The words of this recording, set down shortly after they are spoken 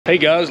Hey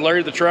guys,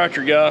 Larry the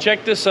Tractor Guy.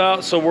 Check this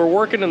out. So we're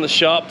working in the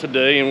shop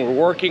today and we're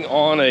working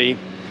on a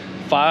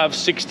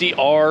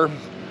 560R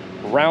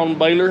round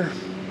baler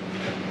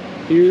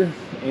here.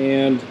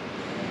 And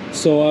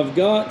so I've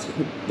got,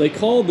 they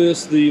call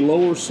this the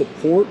lower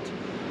support.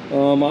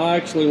 I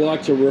actually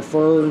like to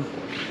refer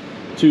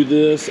to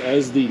this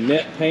as the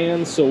net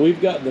pan. So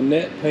we've got the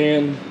net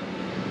pan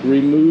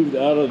removed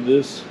out of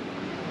this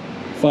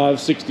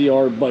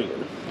 560R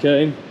baler,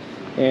 okay?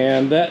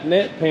 And that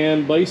net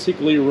pan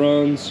basically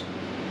runs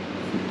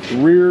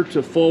rear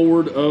to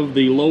forward of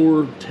the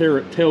lower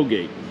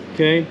tailgate,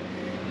 okay?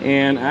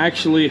 And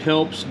actually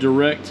helps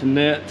direct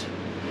net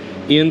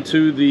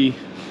into the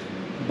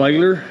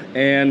baler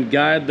and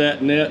guide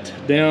that net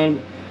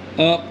down,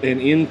 up, and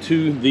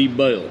into the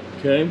bale,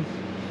 okay?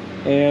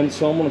 And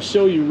so I'm going to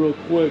show you real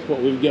quick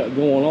what we've got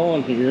going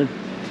on here.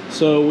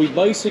 So we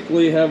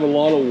basically have a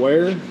lot of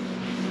wear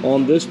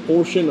on this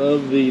portion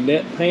of the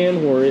net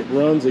pan where it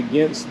runs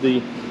against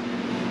the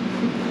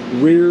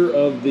rear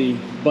of the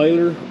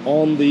baler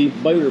on the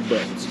baler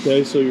belts,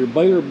 okay? So your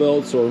baler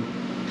belts are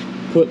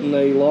putting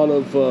a lot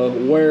of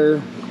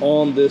wear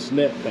on this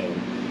net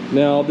pan.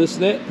 Now this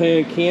net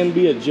pan can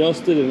be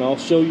adjusted, and I'll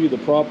show you the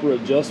proper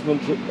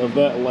adjustment of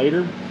that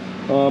later.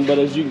 But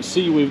as you can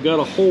see, we've got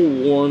a hole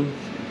worn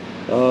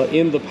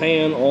in the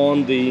pan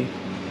on the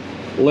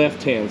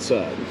left hand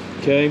side,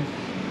 okay?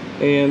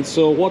 And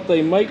so what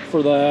they make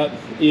for that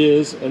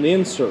is an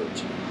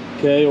insert,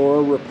 okay, or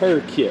a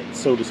repair kit,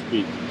 so to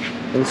speak.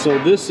 And so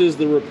this is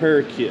the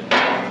repair kit,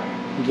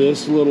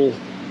 this little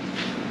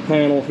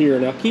panel here.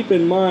 Now keep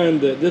in mind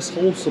that this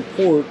whole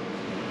support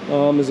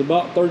is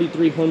about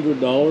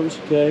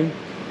 $3,300, okay?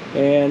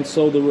 And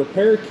so the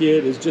repair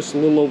kit is just a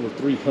little over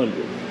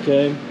 $300,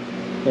 okay?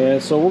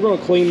 And so we're going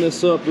to clean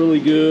this up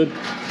really good.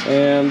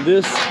 And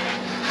this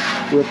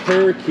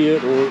repair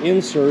kit or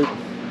insert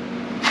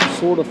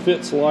sort of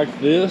fits like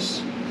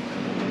this,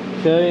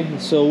 okay?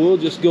 So we'll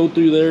just go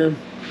through there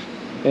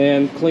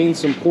and clean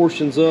some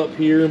portions up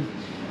here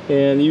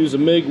and use a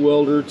MIG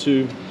welder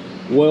to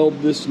weld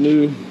this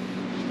new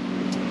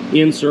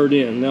insert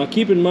in. Now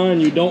keep in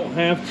mind, you don't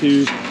have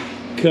to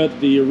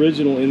cut the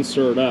original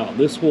insert out.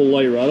 This will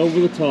lay right over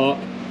the top,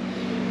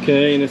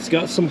 okay? And it's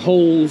got some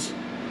holes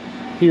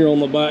here on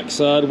the back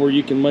side where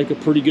you can make a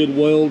pretty good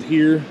weld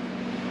here,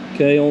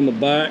 okay, on the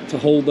back to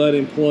hold that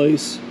in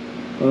place.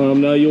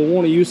 Now you'll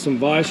want to use some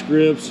vice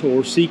grips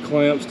or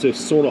C-clamps to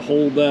sort of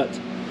hold that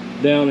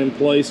down in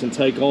place and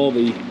take all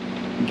the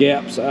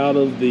gaps out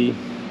of the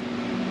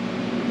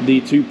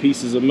two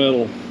pieces of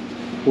metal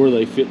where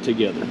they fit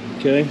together,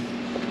 okay?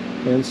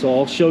 And so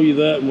I'll show you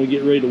that when we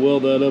get ready to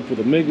weld that up with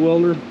a MIG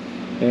welder,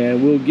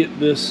 and we'll get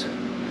this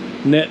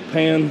net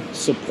pan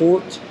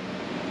support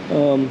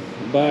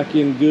back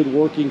in good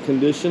working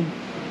condition,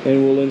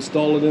 and we'll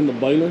install it in the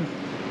baler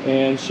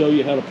and show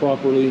you how to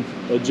properly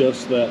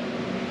adjust that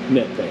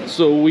net pan.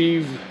 So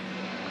we've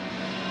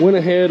went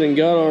ahead and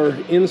got our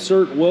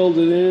insert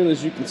welded in,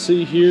 as you can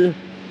see here,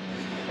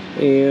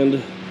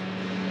 and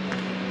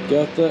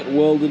got that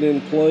welded in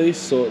place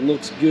so it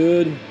looks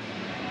good.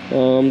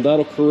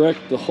 That'll correct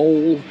the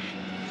hole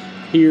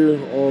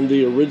here on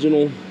the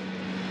original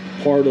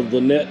part of the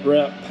net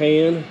wrap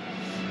pan,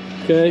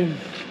 okay?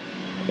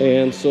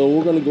 And so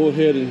we're going to go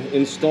ahead and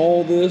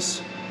install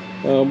this.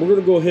 We're going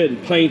to go ahead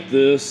and paint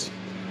this,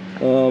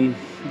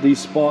 these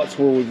spots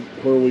where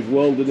we've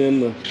welded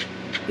in the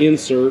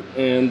insert,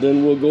 and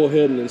then we'll go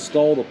ahead and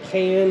install the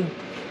pan.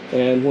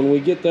 And when we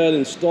get that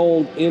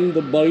installed in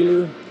the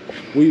baler,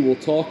 we will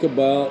talk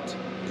about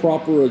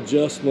proper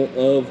adjustment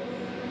of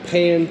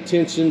pan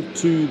tension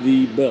to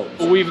the belt.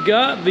 We've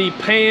got the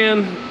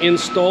pan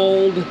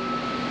installed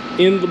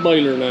in the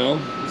baler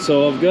now.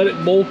 So I've got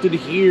it bolted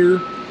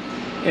here,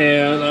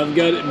 and I've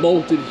got it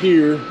bolted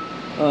here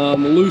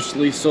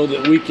loosely so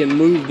that we can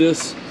move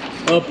this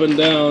up and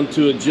down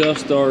to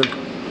adjust our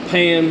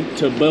pan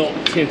to belt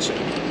tension.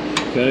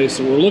 Okay,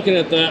 so we're looking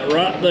at that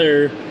right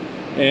there,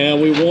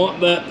 and we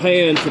want that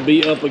pan to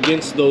be up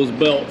against those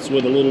belts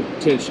with a little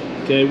tension.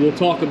 Okay, we'll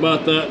talk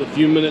about that in a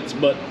few minutes,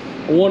 but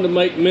I wanted to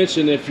make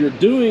mention, if you're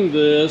doing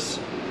this,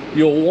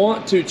 you'll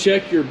want to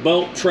check your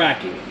belt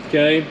tracking,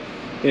 okay?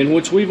 And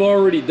which we've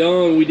already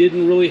done. We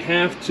didn't really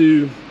have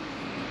to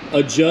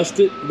adjust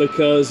it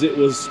because it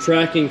was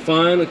tracking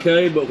fine,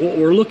 okay? But what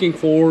we're looking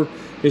for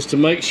is to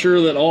make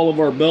sure that all of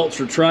our belts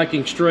are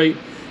tracking straight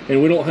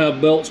and we don't have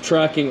belts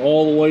tracking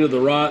all the way to the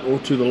right or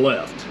to the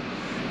left,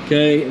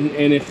 okay?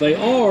 And if they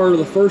are,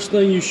 the first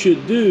thing you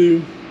should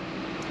do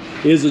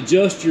is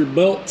adjust your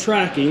belt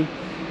tracking,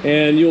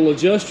 and you'll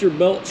adjust your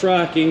belt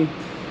tracking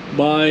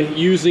by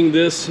using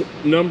this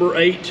number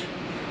 8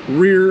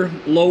 rear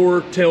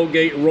lower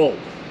tailgate roll.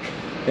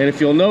 And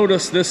if you'll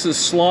notice, this is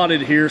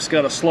slotted here. It's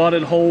got a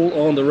slotted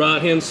hole on the right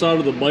hand side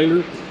of the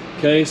baler,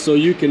 okay? So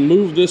you can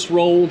move this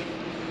roll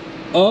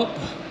up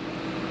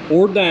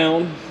or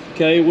down,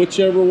 okay,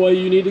 whichever way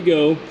you need to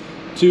go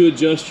to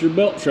adjust your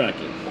belt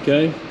tracking,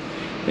 okay?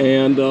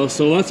 And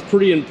so that's a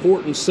pretty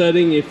important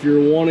setting if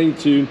you're wanting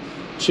to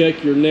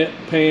check your net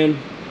pan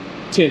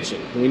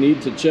tension. We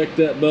need to check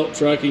that belt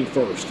tracking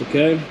first,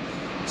 okay?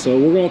 So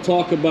we're going to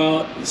talk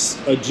about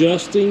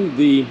adjusting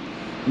the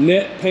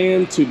net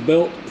pan to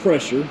belt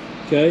pressure,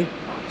 okay?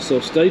 So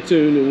stay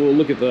tuned and we'll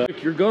look at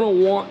that. You're going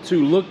to want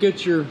to look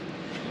at your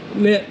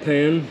net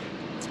pan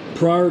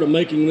prior to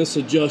making this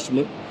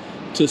adjustment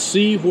to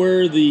see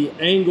where the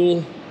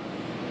angle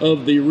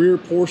of the rear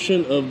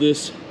portion of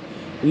this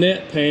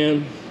net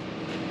pan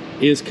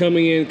is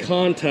coming in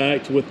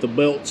contact with the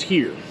belts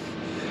here.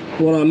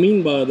 What I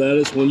mean by that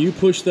is when you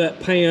push that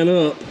pan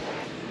up,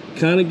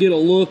 kind of get a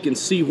look and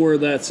see where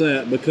that's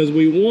at, because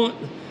we want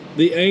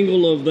the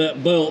angle of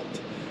that belt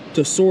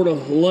to sort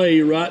of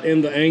lay right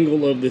in the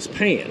angle of this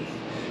pan,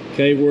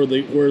 okay? Where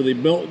the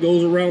belt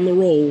goes around the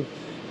roll,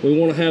 we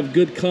want to have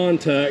good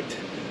contact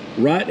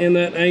right in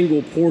that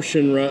angle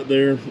portion right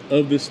there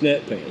of this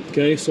net pan,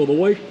 okay? So the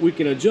way we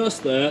can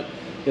adjust that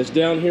is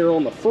down here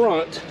on the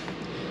front.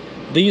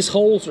 These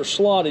holes are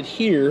slotted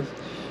here,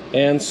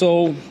 and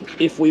so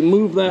if we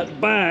move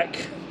that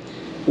back,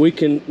 we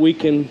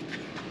can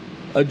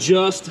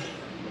adjust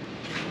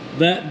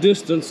that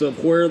distance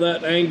of where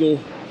that angle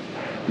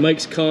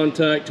makes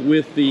contact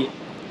with the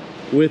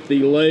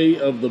lay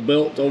of the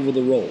belt over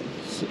the roll.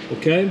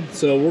 Okay,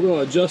 so we're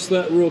going to adjust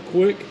that real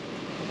quick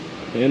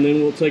and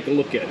then we'll take a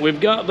look at it. We've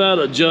got that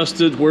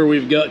adjusted where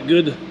we've got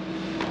good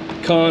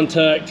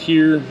contact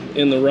here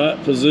in the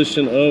right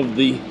position of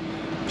the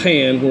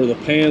pan, where the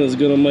pan is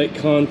going to make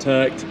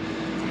contact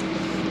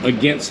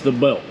against the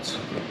belt.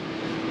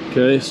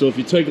 Okay, so if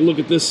you take a look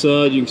at this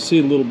side, you can see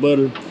it a little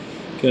better.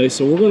 Okay,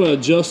 so we're going to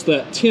adjust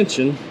that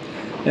tension,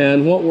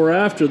 and what we're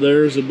after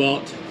there is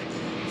about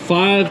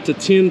 5 to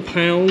 10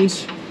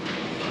 pounds.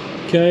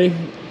 Okay,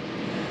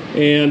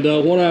 and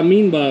what I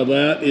mean by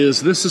that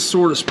is this is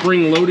sort of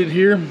spring loaded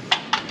here,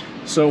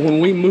 so when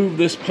we move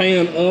this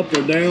pan up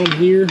or down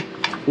here,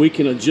 we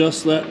can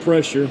adjust that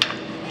pressure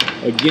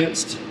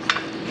against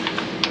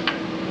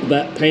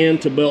that pan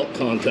to belt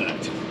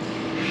contact.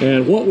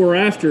 And what we're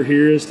after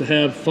here is to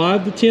have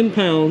 5 to 10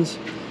 pounds,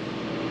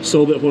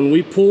 so that when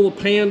we pull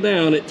the pan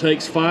down, it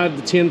takes 5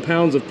 to 10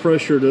 pounds of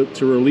pressure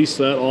to release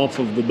that off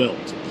of the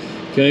belt.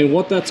 Okay,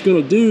 what that's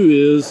going to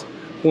do is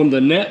when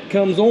the net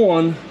comes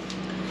on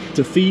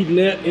to feed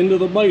net into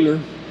the baler,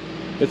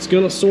 it's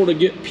going to sort of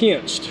get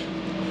pinched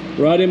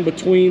right in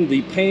between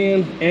the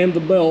pan and the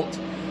belt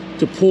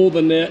to pull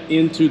the net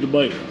into the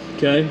baler.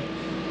 Okay,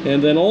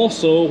 and then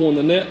also when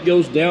the net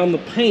goes down the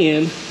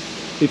pan,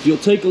 if you'll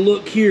take a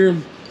look here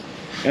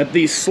at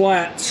these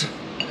slats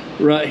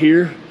right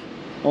here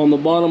on the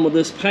bottom of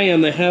this pan,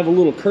 they have a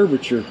little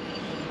curvature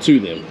to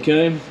them.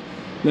 Okay,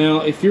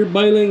 now if you're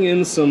baling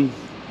in some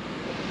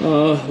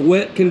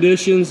wet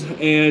conditions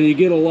and you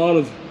get a lot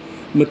of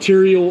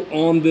material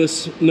on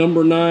this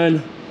number 9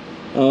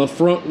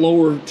 front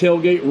lower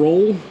tailgate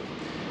roll,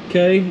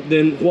 okay,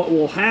 then what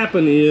will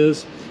happen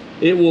is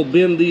it will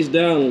bend these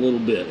down a little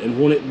bit,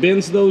 and when it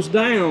bends those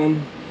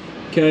down,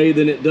 okay,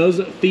 then it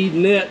doesn't feed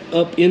net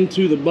up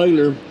into the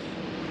baler.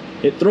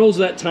 It throws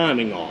that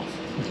timing off.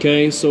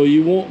 Okay, so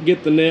you won't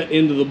get the net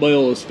into the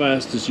bale as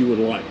fast as you would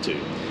like to.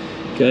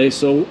 Okay,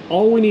 so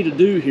all we need to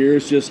do here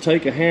is just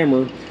take a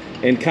hammer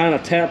and kind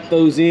of tap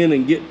those in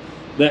and get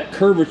that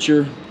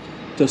curvature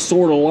to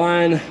sort of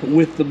line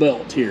with the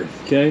belt here.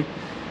 Okay,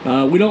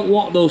 we don't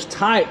want those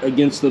tight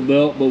against the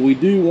belt, but we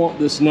do want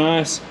this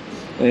nice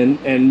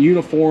and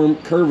uniform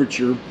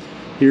curvature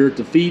here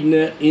to feed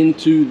net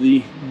into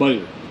the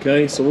baler.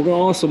 Okay, so we're going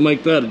to also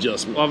make that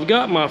adjustment. I've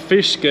got my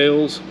fish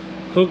scales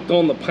hooked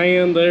on the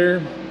pan there,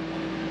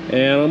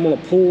 and I'm going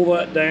to pull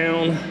that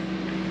down,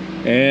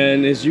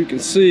 and as you can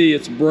see,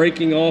 it's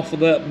breaking off of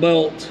that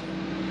belt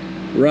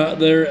right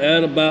there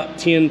at about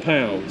 10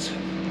 pounds.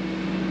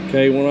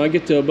 Okay, when I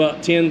get to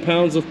about 10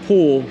 pounds of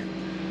pull,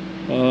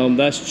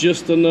 that's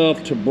just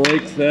enough to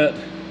break that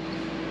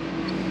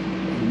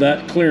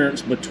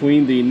clearance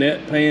between the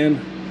net pan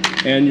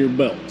and your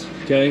belt.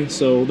 Okay,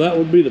 so that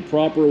would be the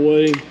proper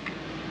way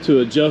to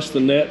adjust the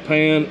net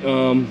pan.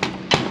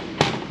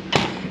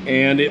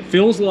 And it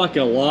feels like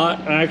a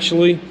lot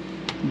actually,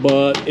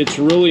 but it's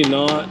really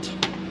not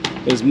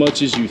as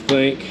much as you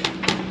think.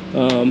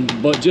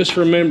 But just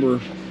remember,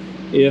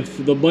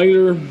 if the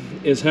baler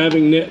is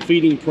having net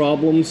feeding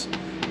problems,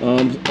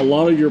 a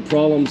lot of your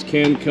problems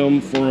can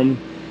come from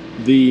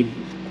the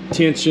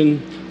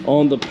tension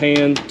on the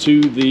pan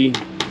to the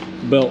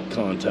belt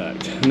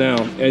contact. Now,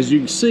 as you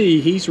can see,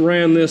 he's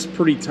ran this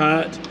pretty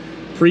tight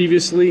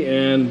previously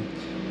and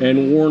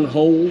worn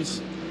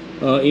holes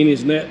in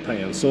his net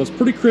pan. So it's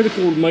pretty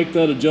critical to make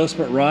that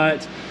adjustment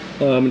right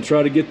and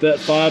try to get that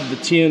 5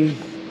 to 10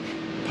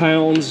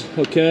 pounds,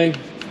 okay,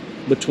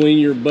 between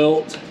your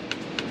belt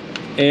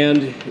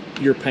and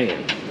your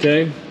pan.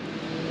 Okay,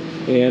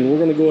 and we're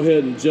going to go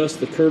ahead and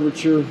adjust the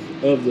curvature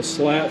of the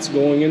slats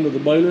going into the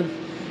baler.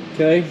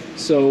 Okay,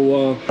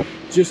 so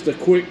just a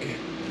quick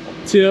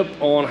tip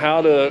on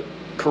how to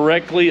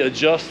correctly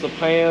adjust the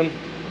pan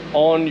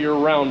on your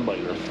round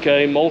baler.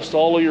 Okay, most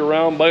all of your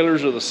round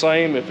balers are the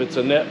same if it's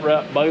a net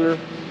wrap baler,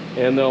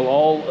 and they'll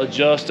all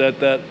adjust at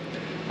that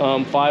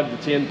 5 to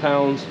 10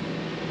 pounds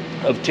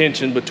of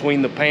tension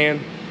between the pan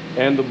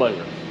and the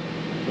baler.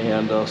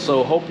 And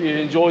so hope you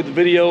enjoyed the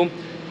video.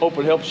 Hope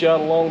it helps you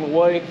out along the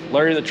way.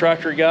 Larry the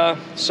Tractor Guy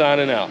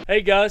signing out.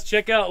 Hey guys,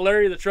 check out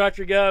Larry the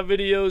Tractor Guy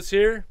videos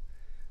here,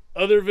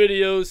 other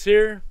videos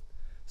here,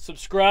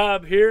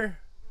 subscribe here,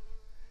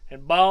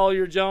 and buy all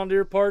your John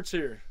Deere parts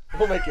here.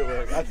 We'll make it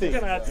work. I think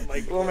we're gonna have to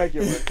make it. We'll make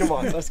it work. Come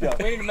on, let's go.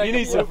 We need to make you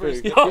need some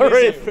food. Y'all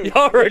already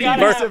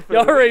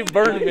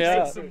burned me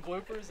out. some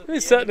bloopers.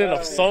 He's sitting in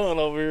the sun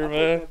over here,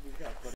 man.